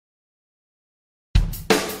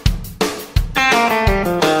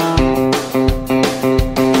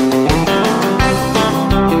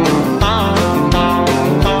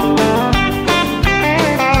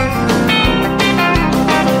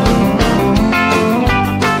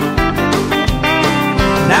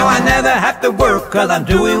have to work, 'cause I'm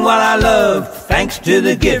doing what I love, thanks to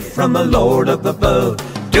the gift from the Lord up above.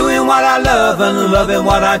 Doing what I love and loving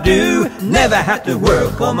what I do, never have to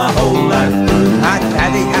work all my whole life through. My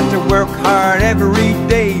daddy had to work hard every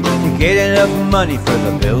day to get enough money for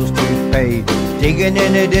the bills to pay. Digging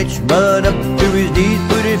in a ditch, mud up to his knees,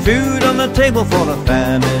 putting food on the table for the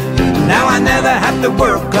family. Now I never have to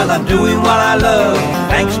work, 'cause I'm doing what I love,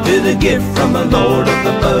 thanks to the gift from the Lord up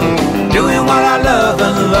above. Doing what I love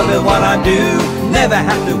and loving what I do, never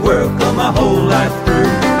have to work all my whole life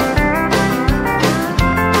through.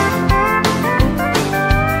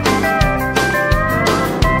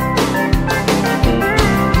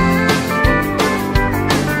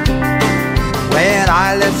 When I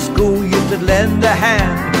left school, used to lend a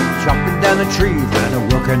hand, chopping down the trees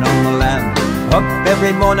and working on the land. Up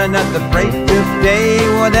every morning at the break of day,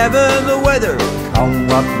 whatever the weather, come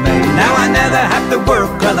what may. Now I never have to work,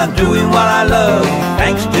 'cause I'm doing what I love,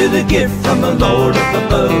 thanks to the gift from the Lord up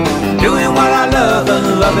above. Doing what I love and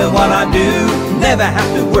loving what I do, never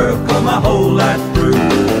have to work all my whole life through.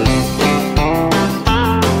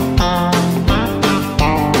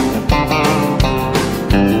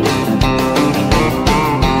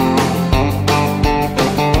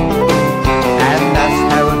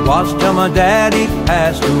 Till my daddy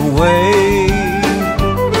passed away.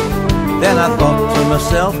 Then I thought to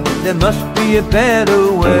myself, there must be a better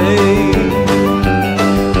way.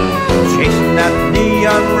 Chasing that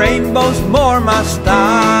neon rainbow's more my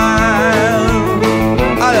style.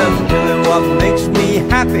 I love doing what makes me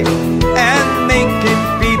happy and making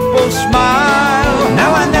people smile.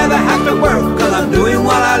 Now I never have to work, 'cause I'm doing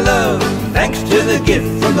what I love, thanks to the gift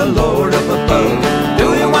from the Lord up above.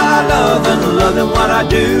 Doing what I love and loving what I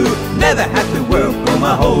do, never have to work all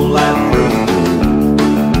my whole life through.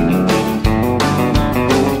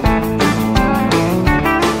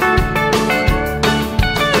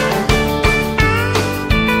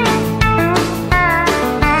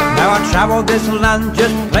 Now I travel this land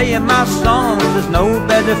just playing my songs. There's no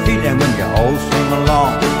better feeling when you all sing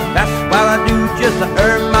along. That's what I do just to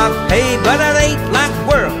earn my pay, but it ain't like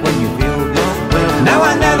work when you feel this way. Now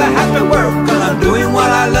I never have to work, 'cause I'm doing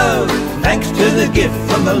what I love, thanks to the gift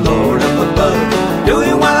from the Lord up above.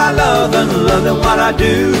 Doing what I love and loving what I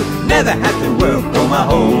do, never have to work all my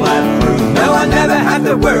whole life through. No, I never have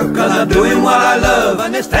to work, 'cause I'm doing what I love,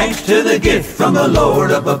 and it's thanks to the gift from the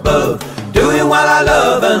Lord up above. Doing what I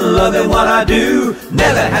love and loving what I do,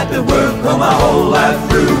 never have to work all my whole life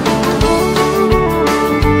through.